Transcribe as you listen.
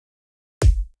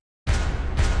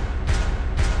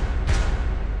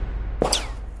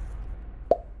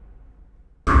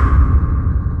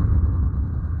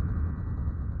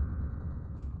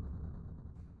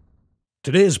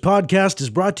Today's podcast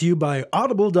is brought to you by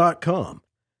Audible.com.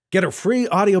 Get a free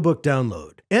audiobook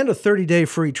download and a 30-day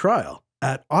free trial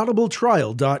at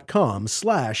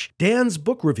audibletrial.com/Dan's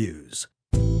Book Reviews.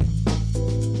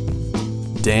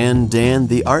 Dan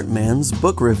the Art Man's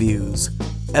Book Reviews,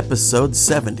 Episode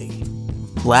 70,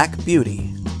 Black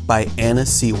Beauty by Anna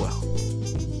Sewell.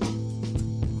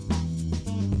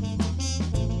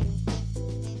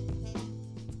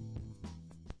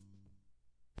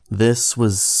 This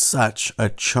was such a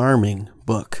charming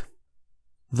book.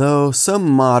 Though some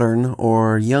modern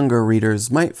or younger readers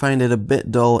might find it a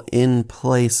bit dull in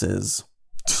places,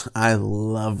 I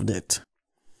loved it.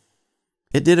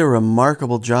 It did a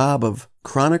remarkable job of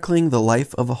chronicling the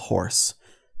life of a horse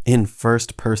in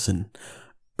first person,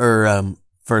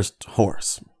 first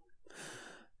horse.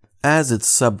 As its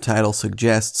subtitle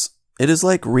suggests, it is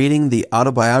like reading the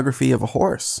autobiography of a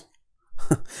horse.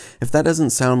 If that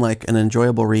doesn't sound like an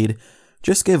enjoyable read,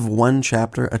 just give one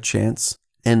chapter a chance,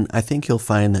 and I think you'll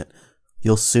find that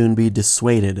you'll soon be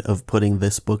dissuaded of putting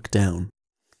this book down.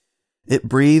 It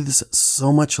breathes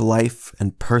so much life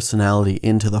and personality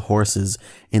into the horses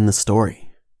in the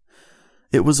story.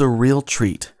 It was a real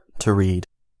treat to read.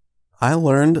 I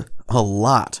learned a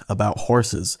lot about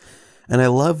horses, and I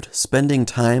loved spending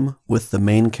time with the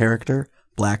main character,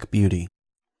 Black Beauty.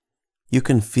 You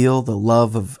can feel the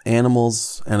love of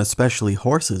animals, and especially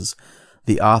horses,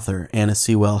 the author Anna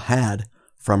Sewell had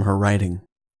from her writing.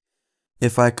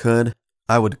 If I could,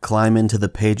 I would climb into the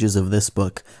pages of this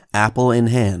book, apple in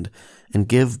hand, and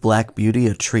give Black Beauty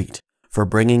a treat for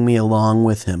bringing me along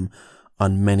with him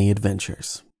on many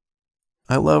adventures.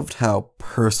 I loved how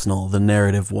personal the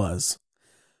narrative was.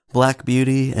 Black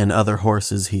Beauty and other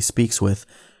horses he speaks with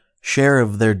share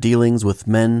of their dealings with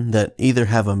men that either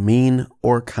have a mean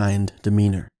or kind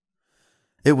demeanor.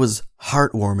 It was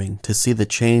heartwarming to see the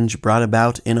change brought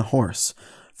about in a horse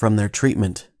from their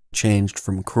treatment changed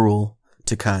from cruel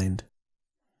to kind.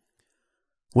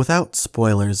 Without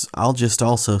spoilers, I'll just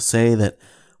also say that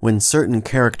when certain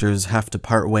characters have to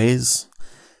part ways,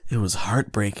 it was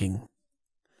heartbreaking.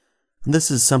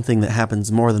 This is something that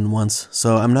happens more than once,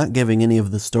 so I'm not giving any of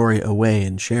the story away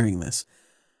in sharing this.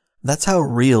 That's how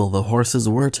real the horses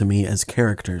were to me as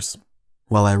characters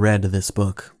while I read this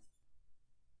book.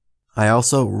 I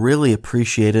also really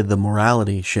appreciated the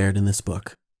morality shared in this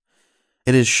book.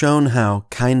 It is shown how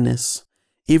kindness,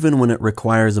 even when it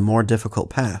requires a more difficult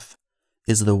path,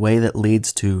 is the way that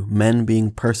leads to men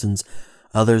being persons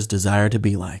others desire to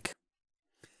be like.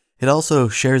 It also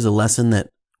shares a lesson that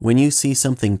when you see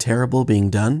something terrible being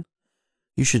done,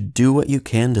 you should do what you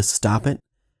can to stop it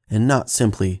and not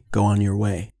simply go on your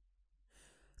way.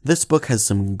 This book has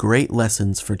some great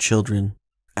lessons for children,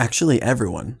 actually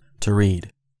everyone, to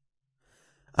read.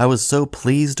 I was so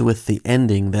pleased with the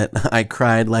ending that I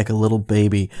cried like a little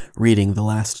baby reading the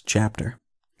last chapter.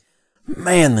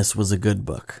 Man, this was a good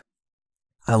book.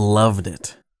 I loved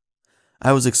it.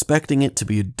 I was expecting it to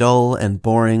be dull and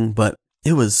boring, but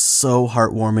it was so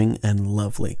heartwarming and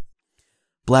lovely.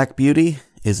 Black Beauty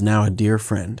is now a dear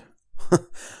friend.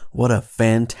 What a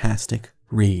fantastic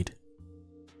read.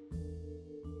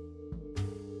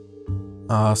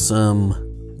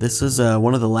 Awesome. This is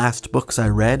one of the last books I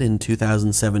read in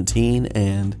 2017,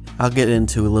 and I'll get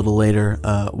into a little later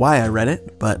why I read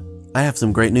it, but I have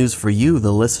some great news for you,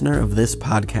 the listener of this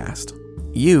podcast.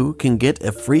 You can get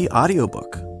a free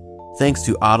audiobook. Thanks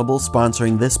to Audible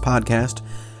sponsoring this podcast,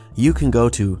 you can go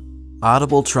to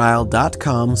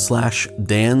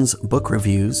audibletrial.com/Dan's Book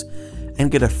Reviews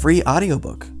and get a free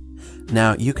audiobook.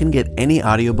 Now, you can get any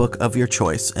audiobook of your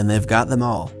choice, and they've got them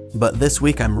all. But this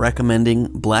week I'm recommending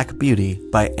Black Beauty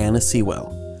by Anna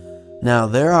Sewell. Now,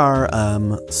 there are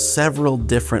several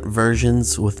different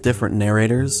versions with different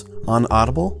narrators on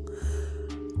Audible,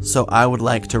 so I would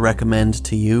like to recommend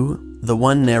to you the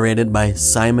one narrated by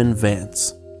Simon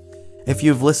Vance. If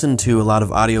you've listened to a lot of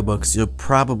audiobooks, you'll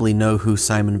probably know who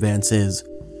Simon Vance is.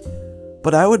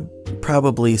 But I would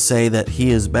probably say that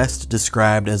he is best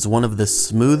described as one of the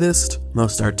smoothest,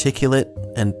 most articulate,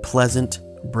 and pleasant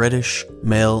British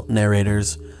male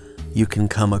narrators you can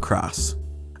come across.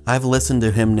 I've listened to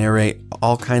him narrate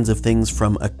all kinds of things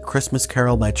from A Christmas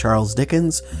Carol by Charles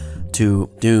Dickens to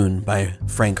Dune by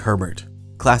Frank Herbert.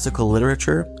 Classical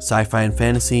literature, sci-fi and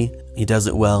fantasy, he does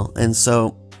it well, and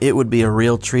so it would be a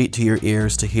real treat to your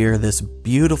ears to hear this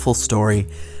beautiful story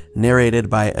narrated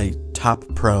by a top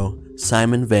pro,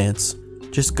 Simon Vance.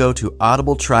 Just go to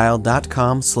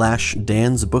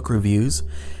audibletrial.com/Dan's Book Reviews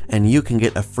and you can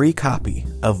get a free copy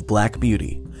of Black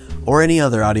Beauty or any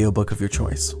other audiobook of your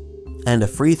choice, and a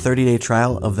free 30-day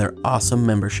trial of their awesome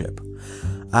membership.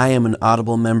 I am an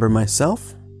Audible member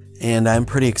myself, and I'm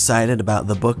pretty excited about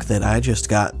the book that I just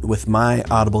got with my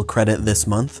Audible credit this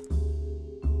month.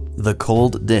 The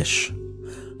Cold Dish,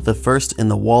 the first in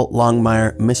the Walt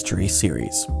Longmire mystery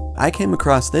series. I came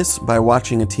across this by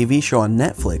watching a TV show on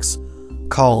Netflix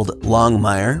called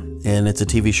Longmire, and it's a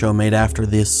TV show made after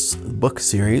this book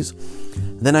series.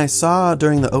 Then I saw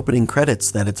during the opening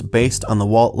credits that it's based on the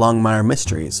Walt Longmire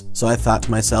mysteries, so I thought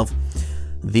to myself,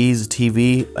 these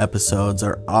TV episodes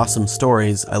are awesome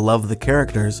stories, I love the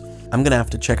characters, I'm gonna have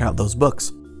to check out those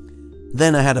books.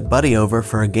 Then I had a buddy over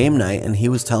for a game night, and he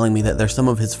was telling me that they're some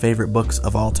of his favorite books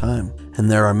of all time, and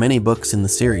there are many books in the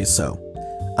series, so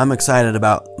I'm excited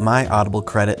about my Audible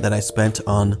credit that I spent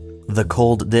on The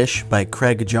Cold Dish by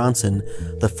Craig Johnson,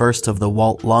 the first of the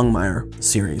Walt Longmire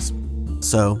series.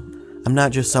 So, I'm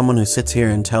not just someone who sits here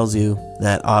and tells you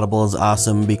that Audible is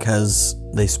awesome because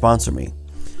they sponsor me.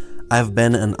 I've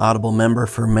been an Audible member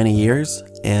for many years,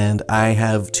 and I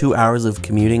have 2 hours of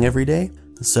commuting every day,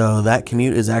 so that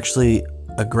commute is actually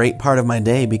a great part of my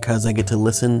day because I get to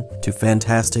listen to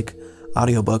fantastic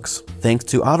audiobooks thanks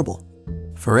to Audible.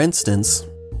 For instance,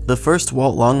 the first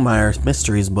Walt Longmire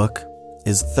Mysteries book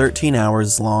is 13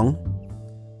 hours long,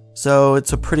 so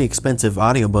it's a pretty expensive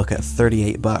audiobook at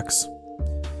 $38.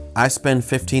 I spend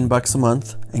 $15 a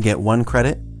month and get 1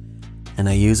 credit, and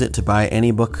I use it to buy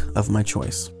any book of my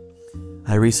choice.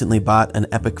 I recently bought an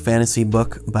epic fantasy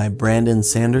book by Brandon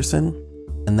Sanderson,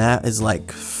 and that is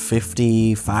like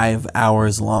 55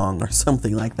 hours long or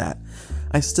something like that.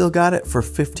 I still got it for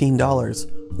 $15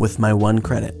 with my 1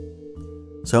 credit.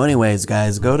 So anyways,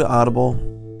 guys, go to Audible.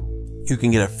 You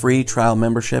can get a free trial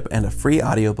membership and a free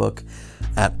audiobook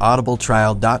at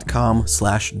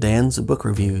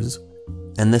audibletrial.com/dansbookreviews.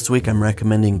 And this week I'm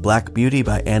recommending Black Beauty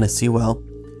by Anna Sewell,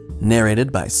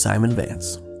 narrated by Simon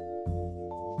Vance.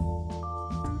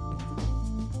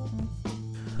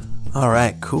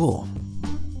 Alright, cool.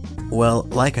 Well,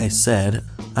 like I said,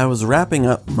 I was wrapping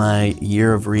up my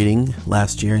year of reading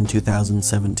last year in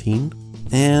 2017,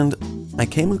 and I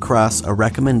came across a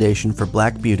recommendation for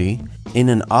Black Beauty in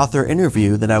an author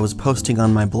interview that I was posting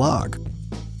on my blog.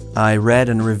 I read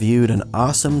and reviewed an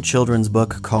awesome children's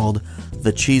book called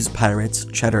The Cheese Pirates,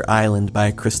 Cheddar Island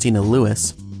by Christina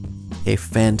Lewis, a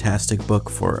fantastic book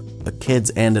for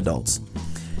kids and adults.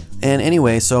 And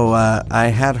anyway, so I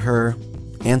had her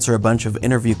answer a bunch of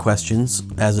interview questions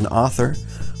as an author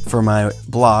for my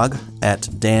blog at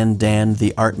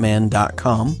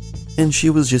dandantheartman.com, and she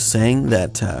was just saying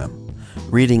that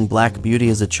reading Black Beauty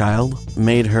as a child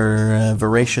made her a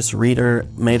voracious reader,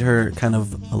 made her kind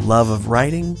of a love of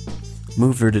writing,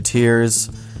 moved her to tears,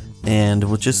 and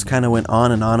just kind of went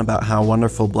on and on about how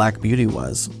wonderful Black Beauty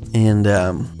was. And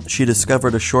she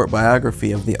discovered a short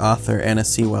biography of the author Anna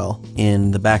Sewell in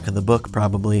the back of the book,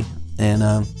 probably, and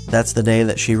that's the day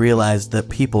that she realized that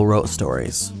people wrote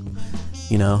stories.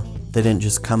 You know, they didn't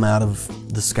just come out of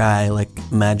the sky like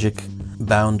magic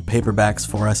bound paperbacks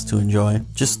for us to enjoy.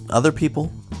 Just other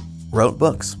people wrote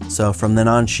books. So from then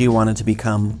on, she wanted to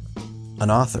become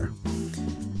an author.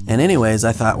 And anyways,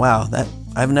 I thought, wow,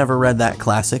 I've never read that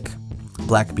classic,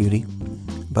 Black Beauty,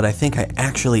 but I think I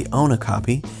actually own a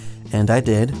copy, and I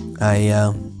did.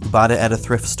 I bought it at a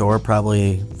thrift store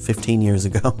probably 15 years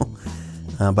ago,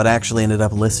 but I actually ended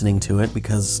up listening to it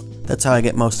because that's how I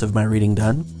get most of my reading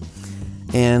done.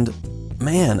 And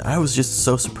man, I was just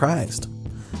so surprised.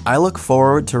 I look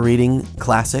forward to reading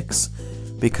classics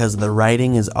because the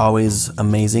writing is always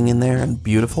amazing in there and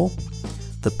beautiful.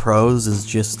 The prose is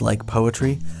just like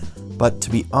poetry. But to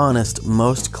be honest,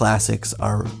 most classics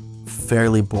are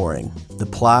fairly boring. The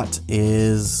plot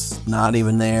is not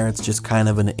even there. It's just kind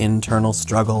of an internal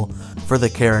struggle for the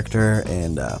character,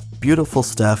 and beautiful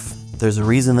stuff. There's a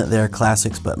reason that they're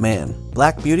classics, but man,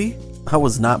 Black Beauty, I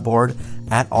was not bored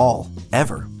at all,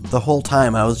 ever. The whole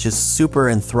time I was just super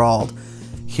enthralled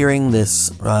hearing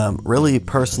this really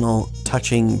personal,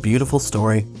 touching, beautiful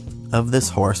story of this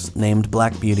horse named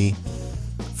Black Beauty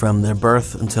from their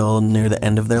birth until near the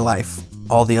end of their life.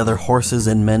 All the other horses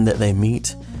and men that they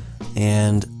meet,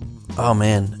 and oh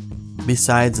man,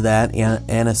 besides that,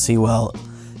 Anna Sewell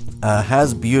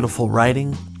has beautiful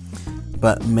writing,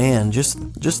 but man,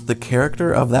 just the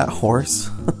character of that horse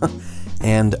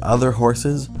and other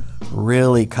horses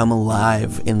really come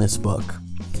alive in this book.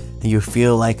 You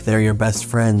feel like they're your best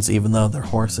friends even though they're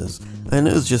horses. And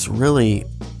it was just really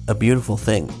a beautiful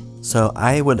thing. So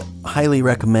I would highly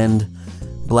recommend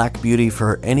Black Beauty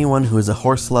for anyone who is a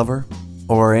horse lover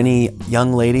or any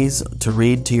young ladies to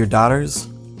read to your daughters.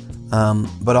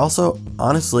 But also,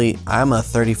 honestly, I'm a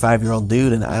 35-year-old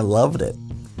dude and I loved it.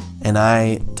 And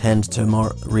I tend to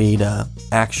more read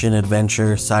action,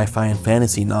 adventure, sci-fi, and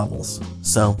fantasy novels.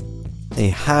 So a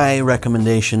high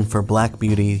recommendation for Black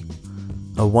Beauty,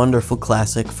 a wonderful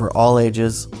classic for all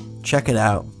ages. Check it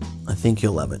out. I think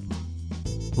you'll love it.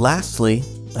 Lastly,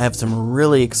 I have some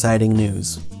really exciting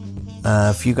news.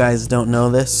 If you guys don't know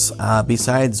this,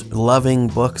 besides loving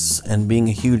books and being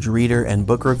a huge reader and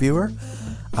book reviewer,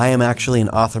 I am actually an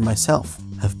author myself.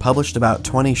 I've published about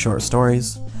 20 short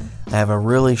stories. I have a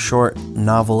really short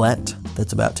novelette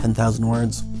that's about 10,000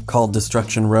 words called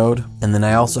Destruction Road. And then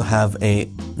I also have a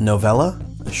novella,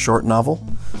 a short novel.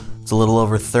 It's a little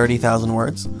over 30,000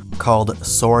 words called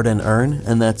Sword and Urn,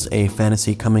 and that's a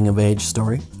fantasy coming-of-age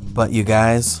story. But you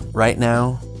guys, right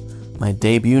now, my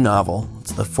debut novel,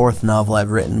 it's the 4th novel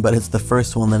I've written, but it's the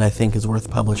first one that I think is worth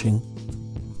publishing.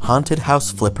 Haunted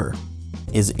House Flipper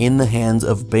is in the hands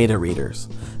of beta readers.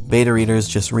 Beta readers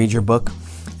just read your book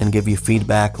and give you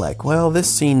feedback like, well, this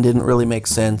scene didn't really make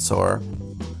sense, or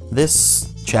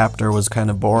this chapter was kind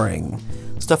of boring.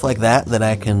 Stuff like that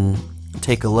I can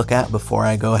take a look at before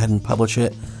I go ahead and publish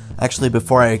it. Actually,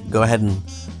 before I go ahead and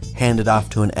hand it off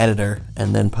to an editor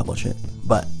and then publish it.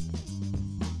 But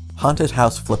Haunted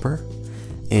House Flipper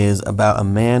is about a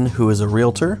man who is a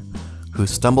realtor who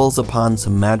stumbles upon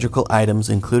some magical items,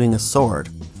 including a sword,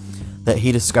 that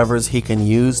he discovers he can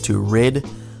use to rid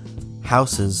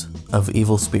houses of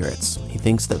evil spirits. He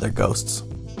thinks that they're ghosts.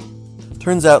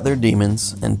 Turns out they're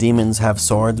demons, and demons have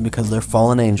swords because they're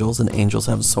fallen angels, and angels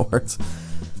have swords.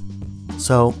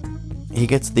 So he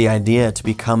gets the idea to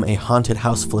become a haunted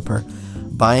house flipper,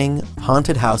 buying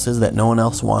haunted houses that no one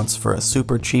else wants for a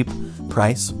super cheap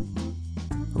price,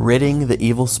 ridding the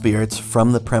evil spirits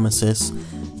from the premises,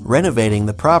 renovating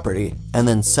the property, and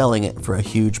then selling it for a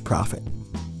huge profit.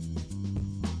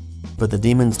 But the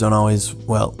demons don't always,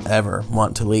 well, ever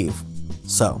want to leave.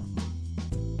 So,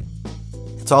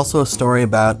 it's also a story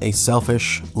about a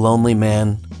selfish, lonely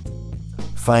man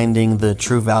finding the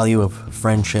true value of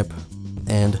friendship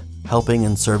and helping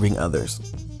and serving others.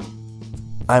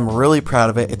 I'm really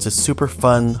proud of it. It's a super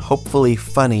fun, hopefully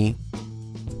funny,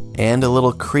 and a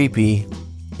little creepy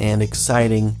and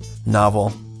exciting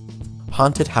novel.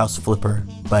 Haunted House Flipper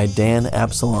by Dan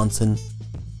Absalonson.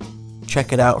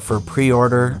 Check it out for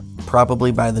pre-order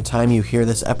probably by the time you hear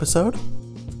this episode.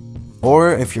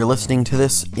 Or if you're listening to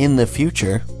this in the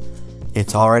future,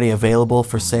 it's already available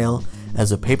for sale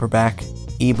as a paperback,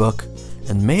 ebook,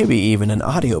 and maybe even an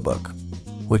audiobook,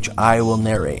 which I will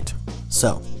narrate.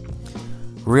 So,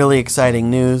 really exciting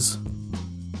news.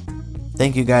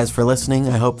 Thank you guys for listening.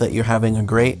 I hope that you're having a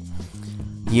great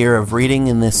year of reading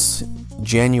in this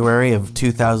January of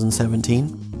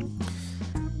 2017.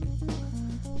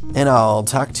 And I'll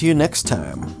talk to you next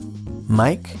time.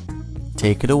 Mike,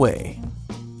 take it away.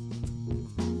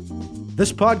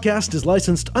 This podcast is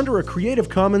licensed under a Creative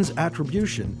Commons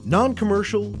Attribution,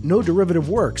 non-commercial, no derivative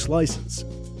works license.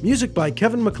 Music by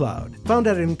Kevin MacLeod, found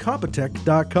at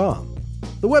incompetech.com.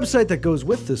 The website that goes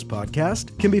with this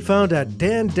podcast can be found at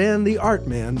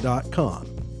dantheartman.com.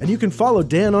 And you can follow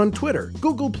Dan on Twitter,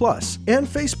 Google+, and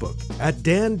Facebook at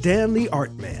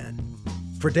dantheartman.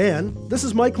 For Dan, this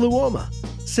is Mike Luoma,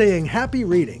 saying happy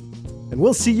reading, and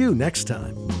we'll see you next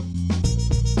time.